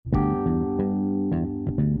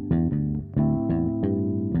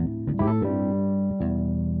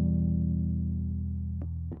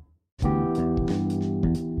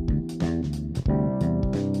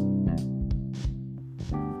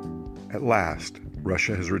last,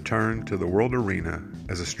 Russia has returned to the world arena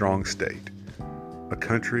as a strong state, a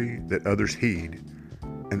country that others heed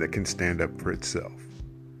and that can stand up for itself.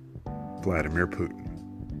 Vladimir Putin.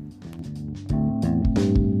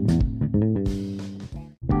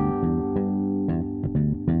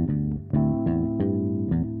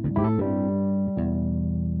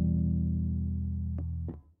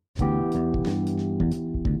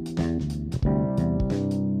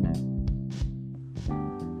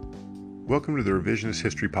 Welcome to the Revisionist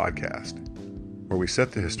History Podcast, where we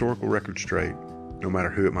set the historical record straight, no matter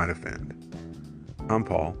who it might offend. I'm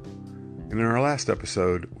Paul, and in our last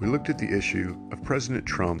episode, we looked at the issue of President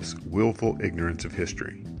Trump's willful ignorance of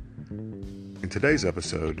history. In today's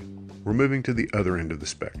episode, we're moving to the other end of the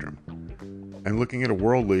spectrum, and looking at a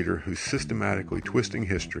world leader who's systematically twisting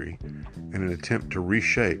history in an attempt to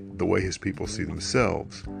reshape the way his people see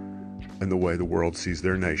themselves and the way the world sees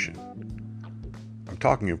their nation. I'm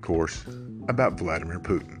talking, of course, about Vladimir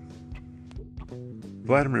Putin.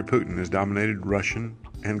 Vladimir Putin has dominated Russian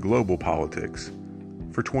and global politics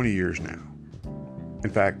for 20 years now. In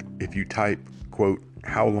fact, if you type, quote,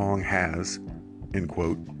 "how long has," end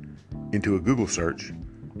quote, into a Google search,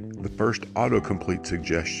 the first autocomplete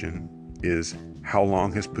suggestion is, "how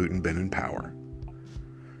long has Putin been in power?"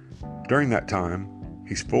 During that time,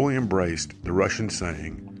 he's fully embraced the Russian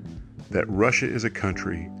saying that Russia is a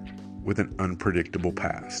country with an unpredictable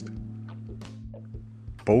past,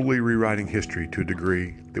 boldly rewriting history to a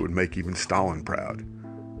degree that would make even Stalin proud.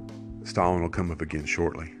 Stalin will come up again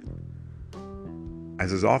shortly.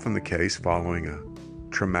 As is often the case following a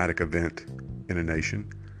traumatic event in a nation,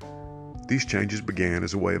 these changes began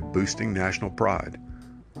as a way of boosting national pride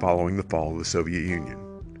following the fall of the Soviet Union.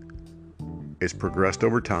 It's progressed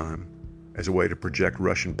over time as a way to project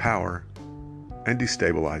Russian power and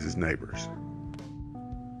destabilize his neighbors.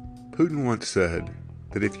 Putin once said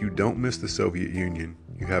that if you don't miss the Soviet Union,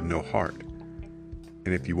 you have no heart,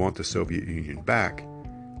 and if you want the Soviet Union back,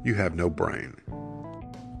 you have no brain.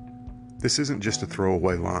 This isn't just a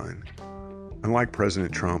throwaway line. Unlike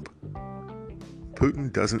President Trump,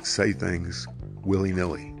 Putin doesn't say things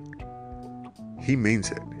willy-nilly. He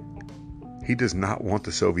means it. He does not want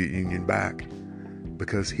the Soviet Union back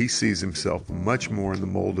because he sees himself much more in the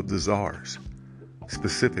mold of the czars,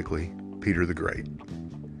 specifically Peter the Great.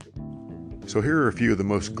 So here are a few of the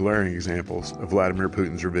most glaring examples of Vladimir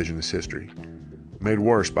Putin's revisionist history, made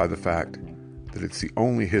worse by the fact that it's the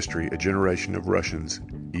only history a generation of Russians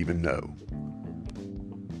even know.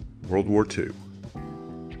 World War II.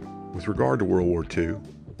 With regard to World War II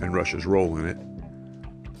and Russia's role in it,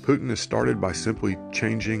 Putin has started by simply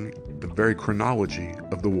changing the very chronology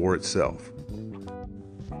of the war itself.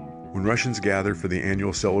 When Russians gather for the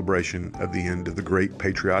annual celebration of the end of the Great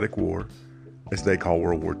Patriotic War, as they call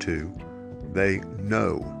World War II, they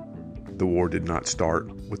know the war did not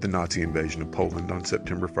start with the Nazi invasion of Poland on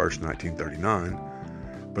September 1st, 1939,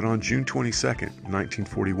 but on June 22nd,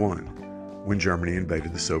 1941, when Germany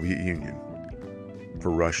invaded the Soviet Union. For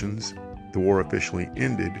Russians, the war officially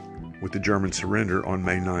ended with the German surrender on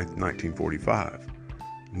May 9th, 1945,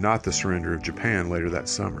 not the surrender of Japan later that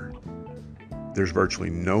summer. There's virtually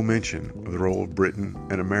no mention of the role of Britain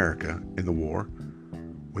and America in the war,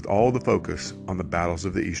 with all the focus on the battles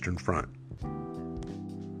of the Eastern Front.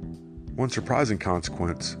 One surprising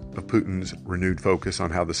consequence of Putin's renewed focus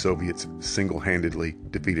on how the Soviets single-handedly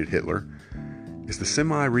defeated Hitler is the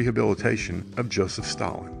semi-rehabilitation of Joseph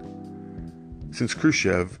Stalin. Since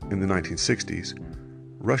Khrushchev in the 1960s,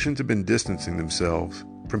 Russians have been distancing themselves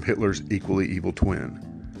from Hitler's equally evil twin.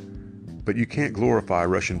 But you can't glorify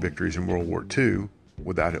Russian victories in World War II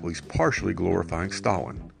without at least partially glorifying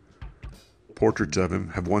Stalin. Portraits of him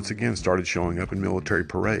have once again started showing up in military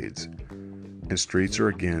parades, and streets are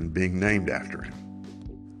again being named after him.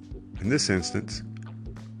 In this instance,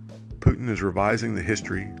 Putin is revising the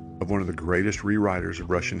history of one of the greatest rewriters of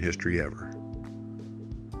Russian history ever.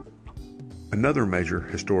 Another major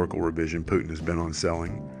historical revision Putin has been on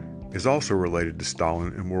selling is also related to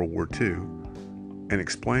Stalin in World War II and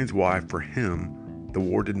explains why, for him, the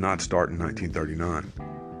war did not start in 1939.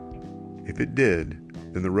 If it did,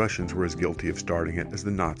 then the Russians were as guilty of starting it as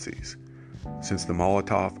the Nazis, since the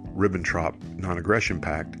Molotov-Ribbentrop Non-Aggression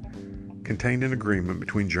Pact contained an agreement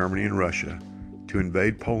between Germany and Russia to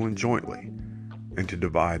invade Poland jointly and to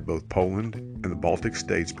divide both Poland and the Baltic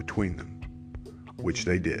states between them, which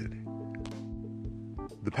they did.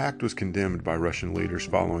 The pact was condemned by Russian leaders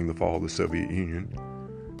following the fall of the Soviet Union,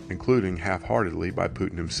 including half-heartedly by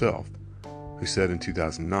Putin himself, who said in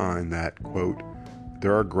 2009 that, quote,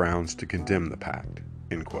 "there are grounds to condemn the pact,"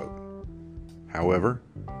 end quote. However,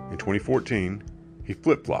 in 2014, he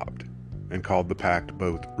flip-flopped and called the pact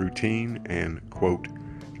both routine and, quote,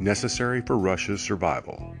 necessary for Russia's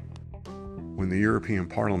survival. When the European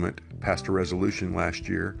Parliament passed a resolution last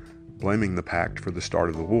year blaming the pact for the start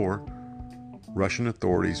of the war, Russian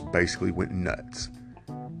authorities basically went nuts,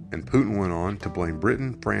 and Putin went on to blame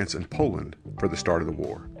Britain, France, and Poland for the start of the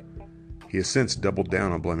war. He has since doubled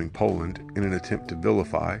down on blaming Poland in an attempt to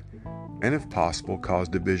vilify and, if possible, cause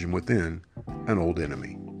division within an old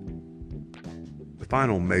enemy. The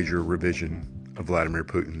final major revision of Vladimir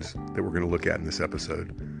Putin's that we're going to look at in this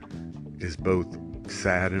episode is both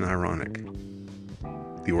sad and ironic: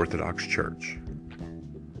 the Orthodox Church.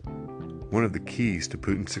 One of the keys to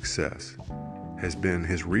Putin's success has been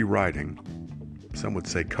his rewriting, some would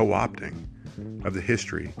say co-opting, of the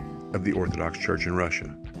history of the Orthodox Church in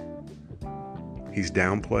Russia. He's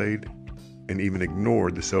downplayed and even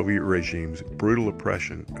ignored the Soviet regime's brutal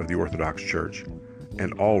oppression of the Orthodox Church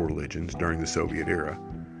and all religions during the Soviet era,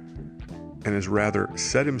 and has rather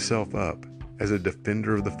set himself up as a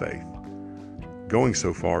defender of the faith, going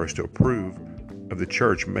so far as to approve of the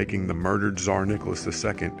Church making the murdered Tsar Nicholas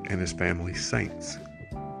II and his family saints.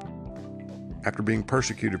 After being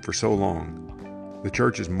persecuted for so long, the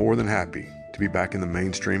Church is more than happy to be back in the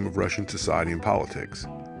mainstream of Russian society and politics.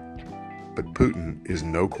 But Putin is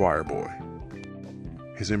no choir boy.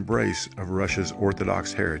 His embrace of Russia's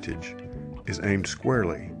Orthodox heritage is aimed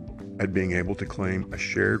squarely at being able to claim a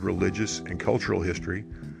shared religious and cultural history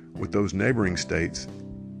with those neighboring states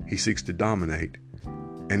he seeks to dominate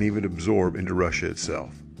and even absorb into Russia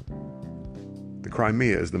itself. The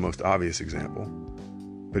Crimea is the most obvious example,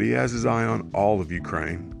 but he has his eye on all of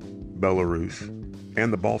Ukraine, Belarus,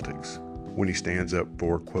 and the Baltics when he stands up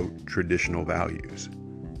for, quote, traditional values.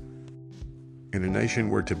 In a nation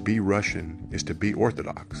where to be Russian is to be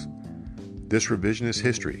Orthodox, this revisionist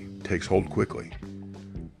history takes hold quickly.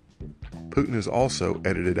 Putin has also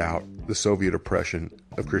edited out the Soviet oppression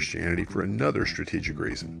of Christianity for another strategic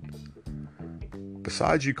reason.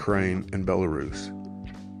 Besides Ukraine and Belarus,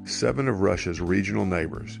 7 of Russia's regional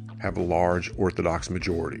neighbors have large Orthodox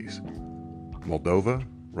majorities: Moldova,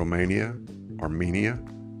 Romania, Armenia,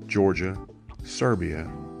 Georgia, Serbia,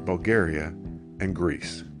 Bulgaria, and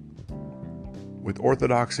Greece. With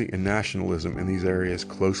orthodoxy and nationalism in these areas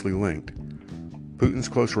closely linked, Putin's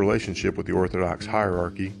close relationship with the Orthodox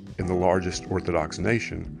hierarchy in the largest Orthodox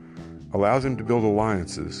nation allows him to build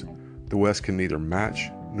alliances the West can neither match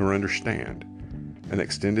nor understand, and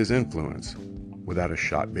extend his influence without a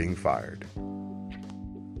shot being fired.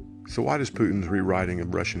 So why does Putin's rewriting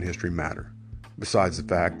of Russian history matter, besides the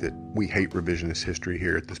fact that we hate revisionist history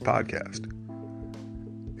here at this podcast?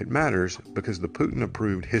 It matters because the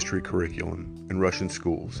Putin-approved history curriculum in Russian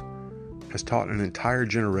schools has taught an entire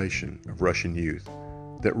generation of Russian youth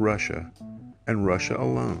that Russia, and Russia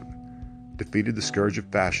alone, defeated the scourge of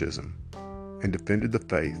fascism and defended the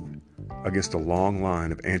faith against a long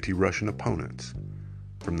line of anti-Russian opponents,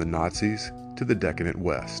 from the Nazis to the decadent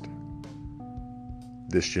West.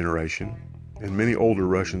 This generation, and many older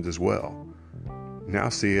Russians as well, now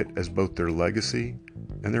see it as both their legacy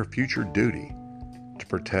and their future duty to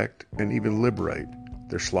protect and even liberate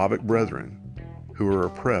their Slavic brethren who are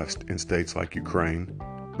oppressed in states like Ukraine,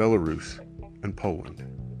 Belarus, and Poland.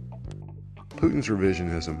 Putin's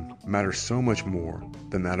revisionism matters so much more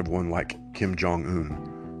than that of one like Kim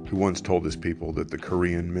Jong-un, who once told his people that the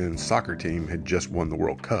Korean men's soccer team had just won the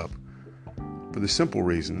World Cup, for the simple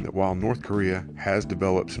reason that while North Korea has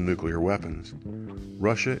developed some nuclear weapons,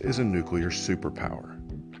 Russia is a nuclear superpower.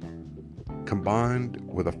 Combined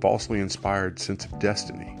with a falsely inspired sense of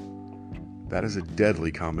destiny, that is a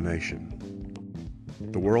deadly combination.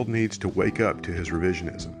 The world needs to wake up to his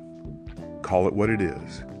revisionism, call it what it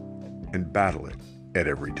is, and battle it at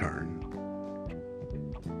every turn.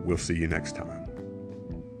 We'll see you next time.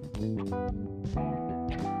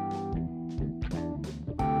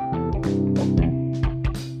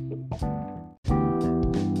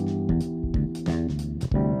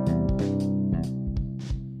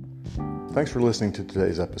 Thanks for listening to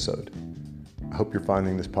today's episode. I hope you're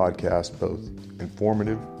finding this podcast both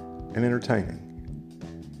informative and entertaining.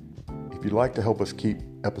 If you'd like to help us keep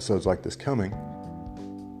episodes like this coming,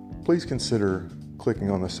 please consider clicking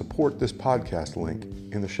on the Support This Podcast link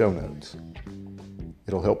in the show notes.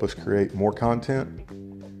 It'll help us create more content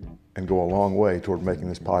and go a long way toward making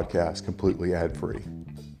this podcast completely ad-free.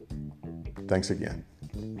 Thanks again.